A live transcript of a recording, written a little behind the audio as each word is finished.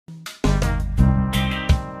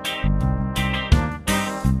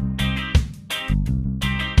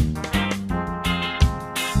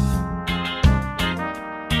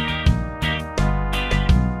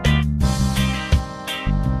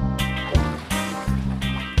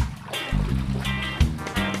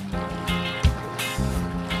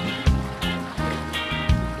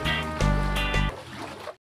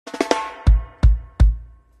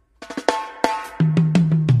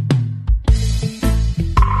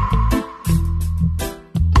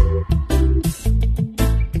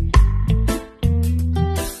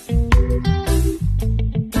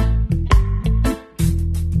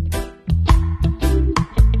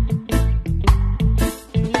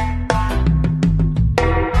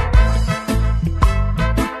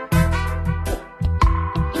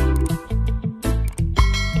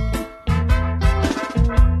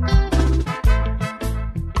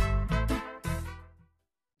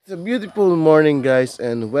Beautiful morning guys,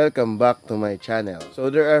 and welcome back to my channel. So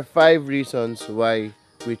there are 5 reasons why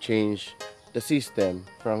we change the system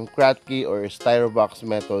from Kratky or styrobox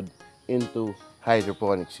method into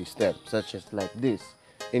hydroponic system, such as like this.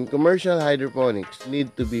 In commercial hydroponics,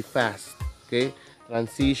 need to be fast, okay?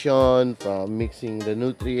 Transition from mixing the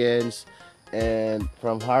nutrients and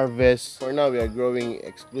from harvest. For now, we are growing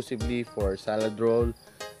exclusively for salad roll,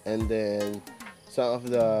 and then some of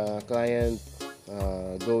the clients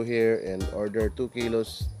go here and order 2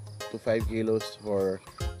 kilos to 5 kilos for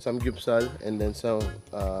some gypsal, and then some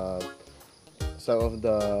of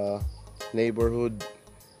the neighborhood,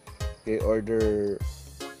 they order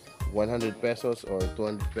 100 pesos or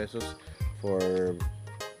 200 pesos for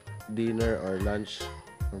dinner or lunch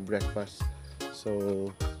or breakfast.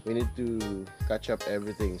 So we need to catch up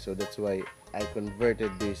everything, so that's why I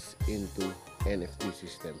converted this into NFT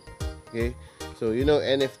system. Okay, so you know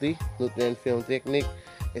NFT, nutrient film technique,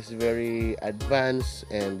 is very advanced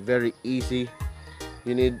and very easy.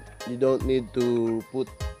 You don't need to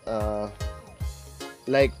put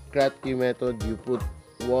like Kratky method, you put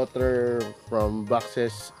water from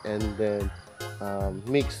boxes and then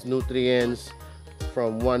mix nutrients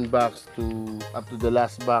from one box to up to the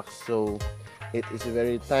last box, so it is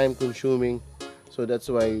very time consuming. So that's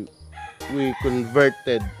why we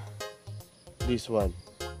converted this one.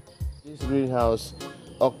 This greenhouse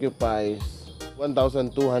occupies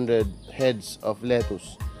 1,200 heads of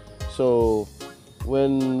lettuce. So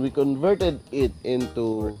when we converted it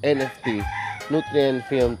into NFT, nutrient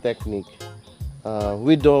film technique,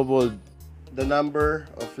 we doubled the number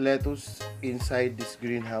of lettuce inside this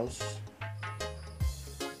greenhouse.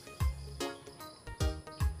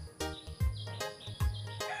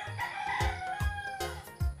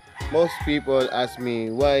 Most people ask me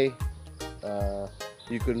why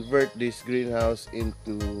you convert this greenhouse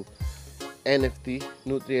into NFT,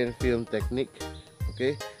 nutrient film technique.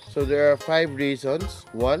 Okay, so there are 5 reasons.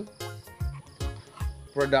 1,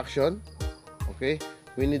 production. Okay,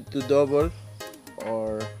 we need to double,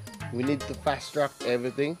 or we need to fast track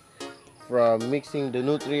everything, from mixing the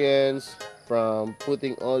nutrients, from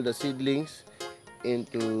putting all the seedlings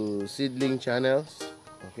into seedling channels.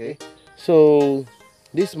 Okay, so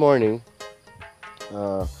this morning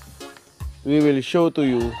we will show to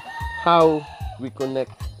you how we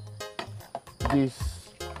connect these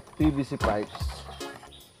PVC pipes,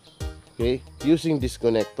 okay, using this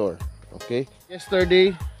connector. Okay,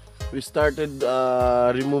 yesterday we started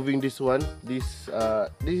removing this one. This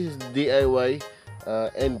is DIY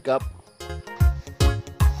end cap.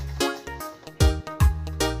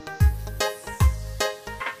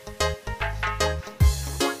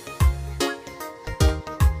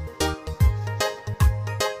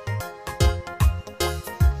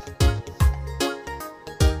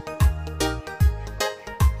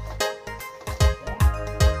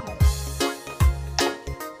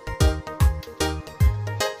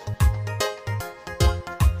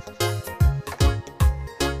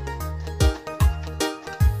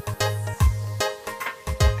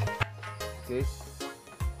 Okay,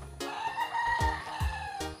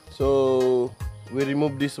 so we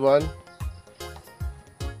remove this one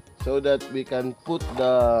so that we can put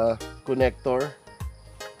the connector.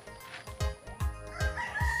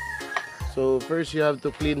 So first you have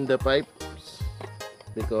to clean the pipes,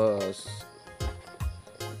 because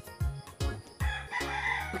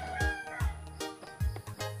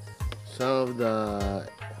some of the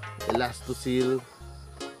elastoseal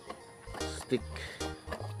stick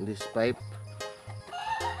in this pipe.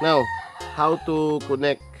 Now, how to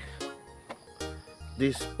connect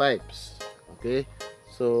these pipes? Okay,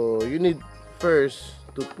 so you need first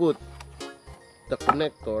to put the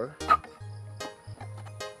connector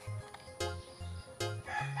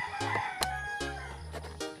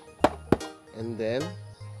and then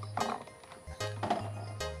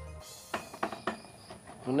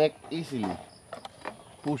connect easily.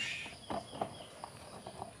 Push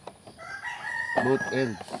both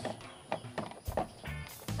ends.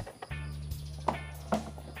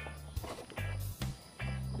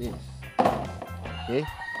 This. Okay,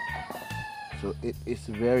 so it is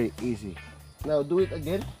very easy. Now do it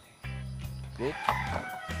again. Okay,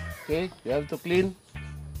 okay, you have to clean.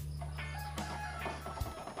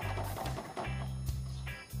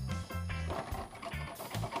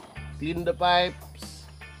 Clean the pipes,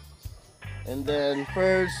 and then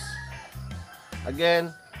first again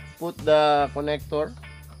put the connector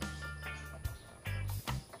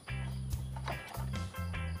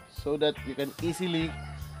so that you can easily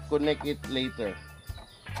connect it later.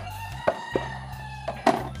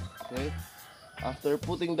 Okay, after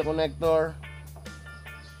putting the connector,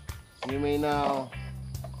 you may now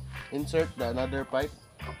insert the another pipe.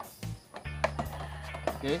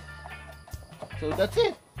 Okay, so that's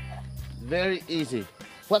it. Very easy.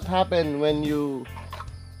 What happened when you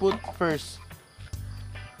put first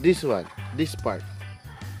this one, this part?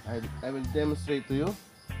 I will demonstrate to you.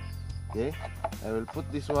 Okay, I will put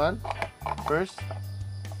this one first.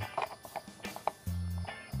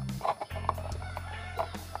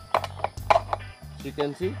 As you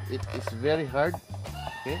can see, it is very hard.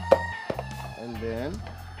 Okay, and then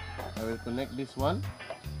I will connect this one.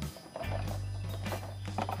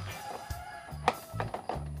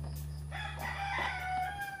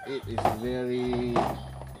 It is very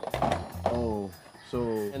so,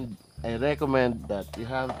 and I recommend that you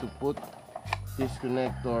have to put this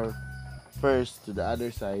connector first to the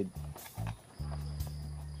other side.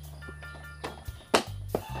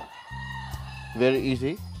 Very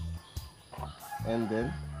easy. And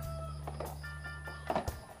then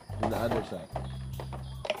to the other side.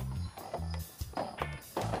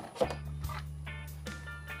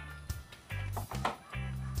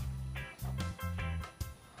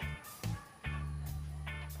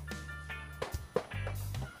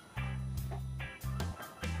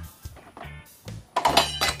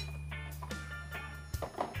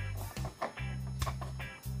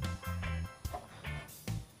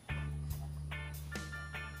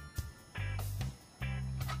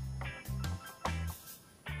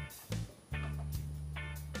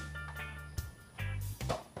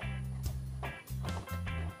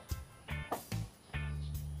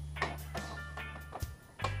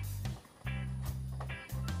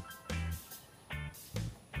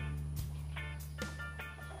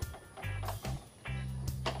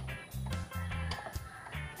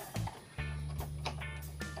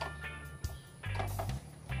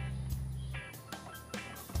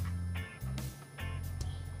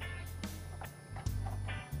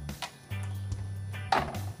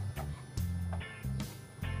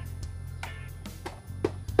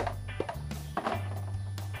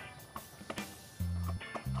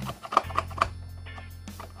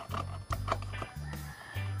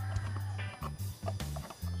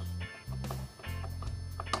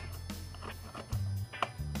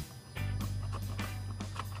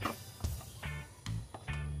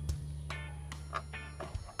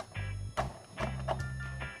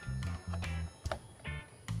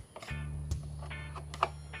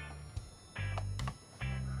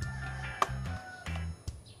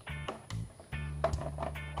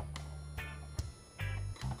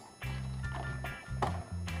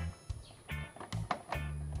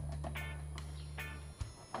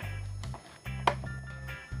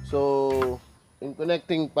 So, in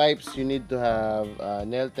connecting pipes, you need to have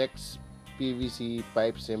Neltex PVC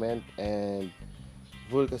pipe cement and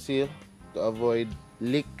Vulcasil to avoid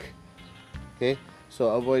leak. Okay,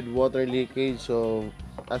 so avoid water leakage. So,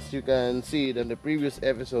 as you can see in the previous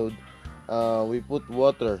episode, we put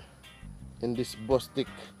water in this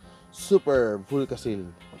Bostik Super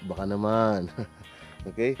Vulcasil. Baka naman.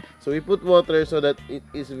 Okay, so we put water so that it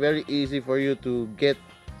is very easy for you to get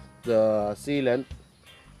the sealant,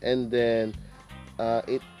 and then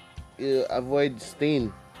it avoid stain.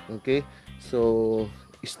 Okay, so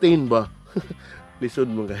stain ba? Lisod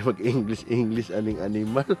mo kayo mag-English aning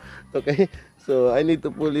animal. Okay, so I need to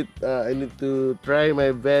pull it, I need to try my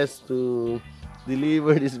best to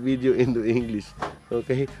deliver this video into English.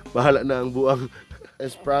 Okay, bahala na ang buang.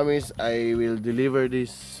 As promised, I will deliver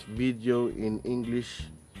this video in English.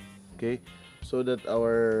 Okay, so that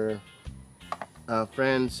our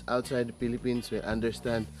friends outside the Philippines will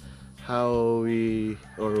understand how we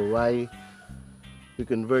or why we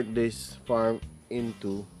convert this farm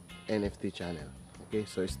into NFT channel. Okay,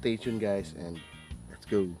 so stay tuned guys, and let's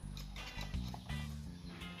go.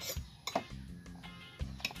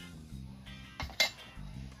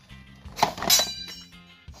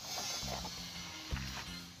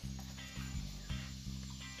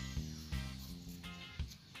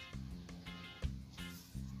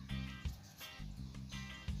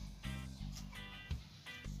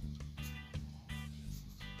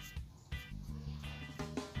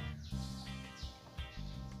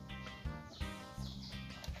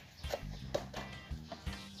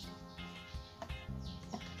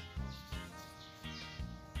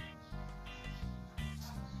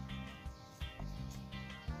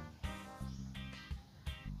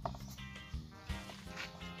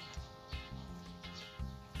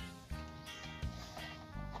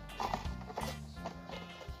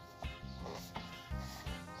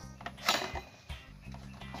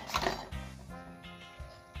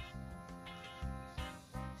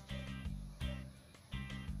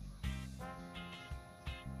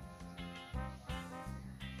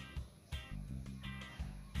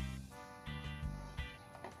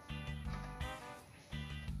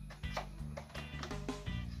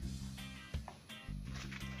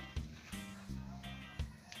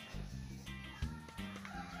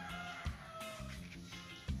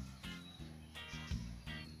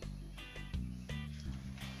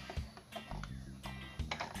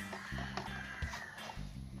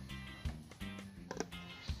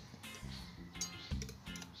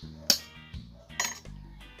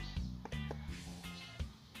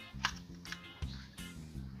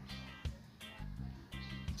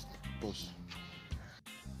 Push.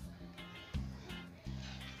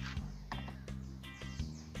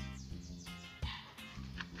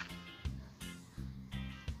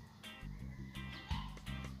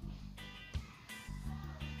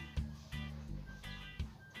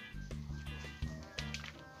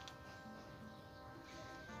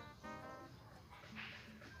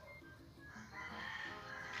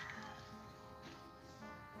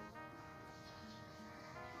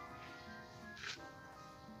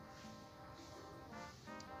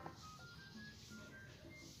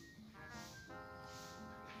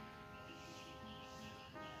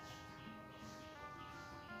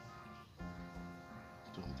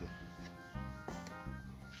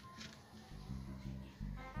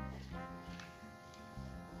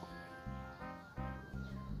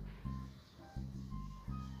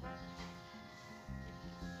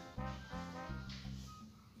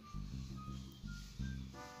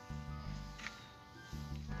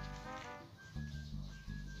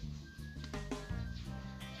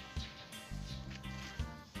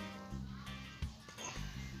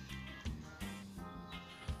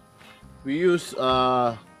 We use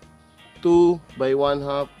 2 by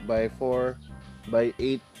 1/2 by 4 by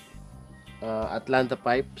 8 Atlanta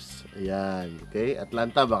pipes. Ayan. Okay,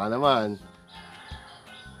 Atlanta baka naman.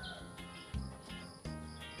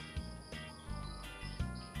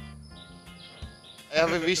 I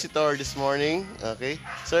have a visitor this morning. Okay.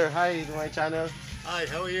 Sir, hi to my channel. Hi,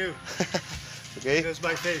 how are you? Okay. There's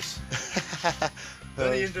my face.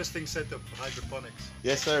 Very interesting setup for hydroponics.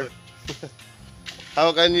 Yes, sir.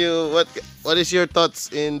 How can you, what is your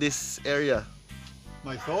thoughts in this area?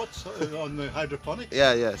 My thoughts on the hydroponics?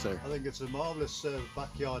 Yeah, sir. I think it's a marvelous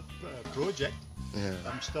backyard project. Yeah.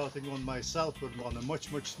 I'm starting one myself, but on a much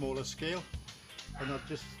smaller scale. And I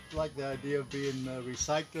just like the idea of being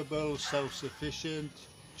recyclable, self-sufficient,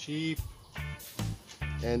 cheap,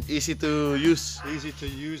 And easy to use, easy to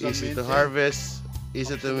use, easy and to maintain. harvest,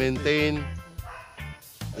 easy to maintain.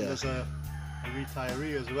 And as a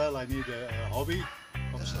retiree as well, I need a hobby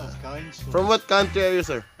of some kinds. So From what country are you,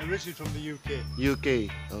 sir? originally from the UK.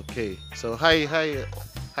 UK. Okay. So hi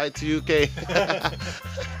to UK.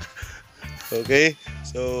 Okay.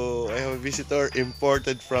 So I have a visitor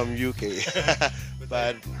imported from UK.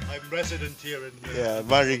 But I'm resident here in yeah,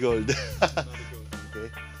 Marigold. Marigold. Okay.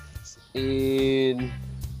 In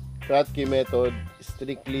Kratky method,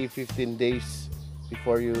 strictly 15 days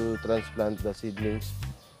before you transplant the seedlings.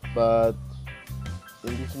 But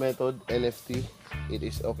in this method, NFT, it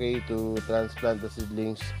is okay to transplant the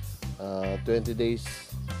seedlings 20 days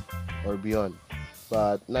or beyond,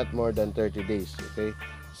 but not more than 30 days. Okay,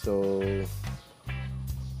 so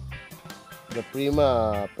the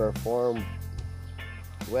Prima performed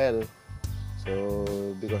well.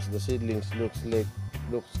 So because the seedlings looks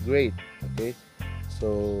great. Okay,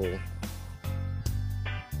 so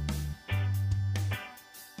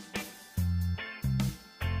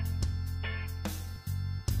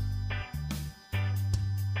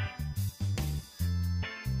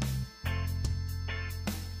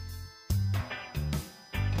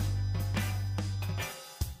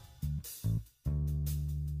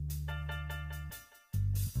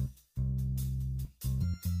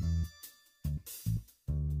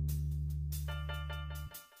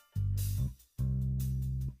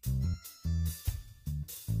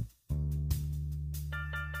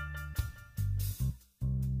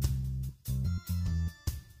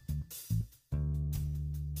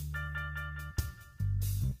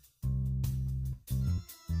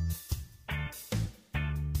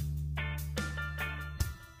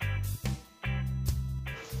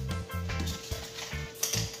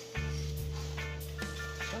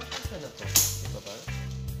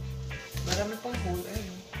Marami pang hole eh.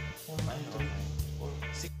 Kung ano.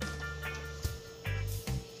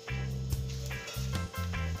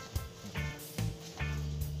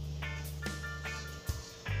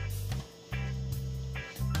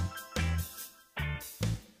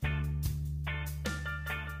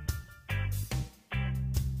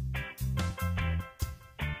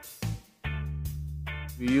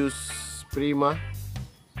 we use Prima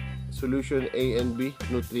solution A and B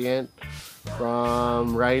nutrient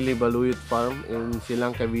from Riley Baluyot Farm in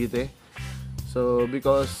Silang, Cavite. So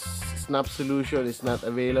because Snap solution is not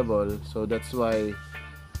available, so that's why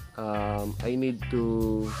I need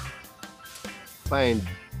to find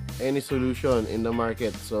any solution in the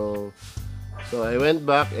market. So I went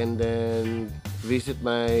back and then visit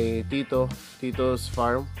my Tito's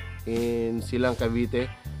farm in Silang, Cavite.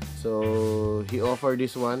 So he offered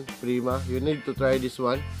this one, Prima. You need to try this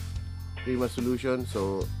one, Prima solution.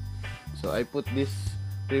 So I put this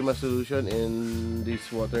Prima solution in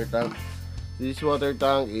this water tank. This water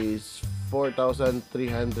tank is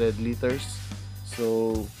 4,300 liters.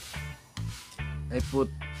 So I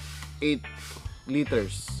put 8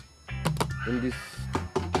 liters in this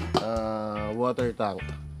water tank.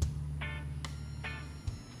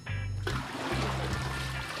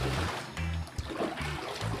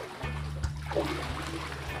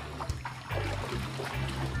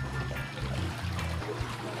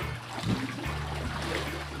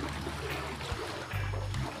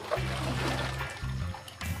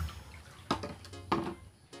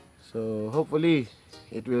 So hopefully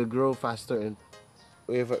it will grow faster, and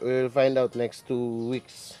we will find out next 2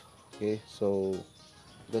 weeks. Okay, so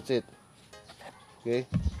that's it. Okay,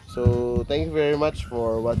 so thank you very much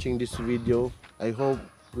for watching this video. I hope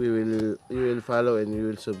you will follow and you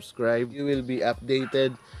will subscribe. You will be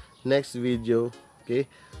updated next video. Okay,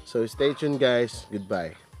 so stay tuned guys.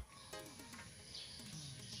 Goodbye.